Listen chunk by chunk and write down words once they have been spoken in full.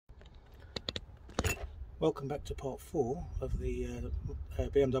Welcome back to part 4 of the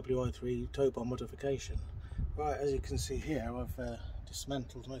BMW i3 Tow Bar Modification. Right, as you can see here, I've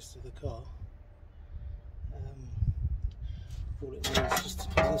dismantled most of the car. All it needs is just to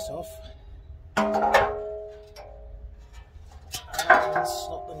pull this off and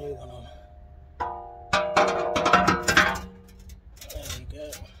slot the new one on. There you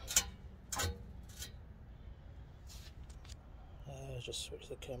go. Just switch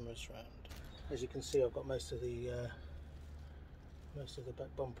the cameras around. As you can see, I've got most of the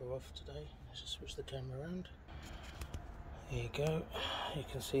back bumper off today. Let's just switch the camera around. There you go. You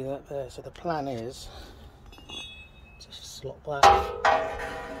can see that there. So the plan is to slot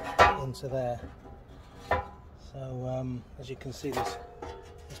that into there. So as you can see, there's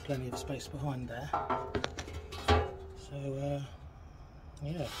plenty of space behind there. So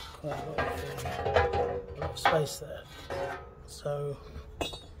yeah, quite a lot of space there. So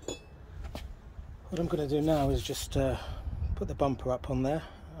what I'm going to do now is just put the bumper up on there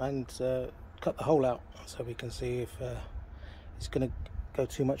and cut the hole out so we can see if it's going to go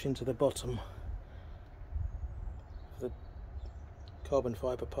too much into the bottom of the carbon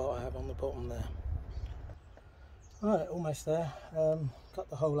fibre part I have on the bottom there. Alright, almost there. Cut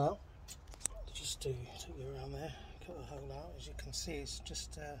the hole out. Just to take you around there, cut the hole out. As you can see, it's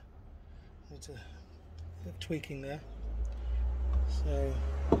just need a bit of tweaking there. So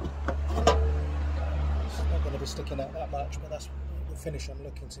it's not going to be sticking out that much, but that's the finish I'm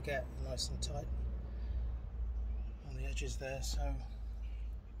looking to get, nice and tight on the edges there. So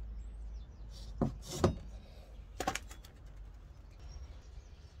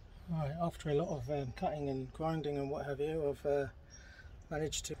right, after a lot of cutting and grinding and what have you, I've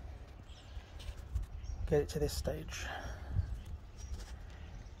managed to get it to this stage.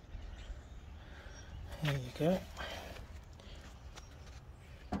 There you go.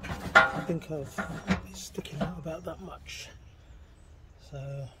 I think it's sticking out about that much,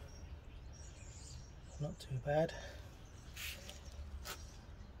 so not too bad.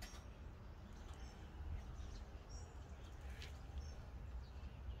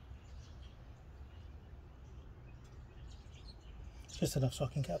 Just enough so I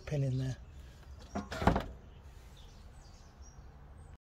can get a pin in there.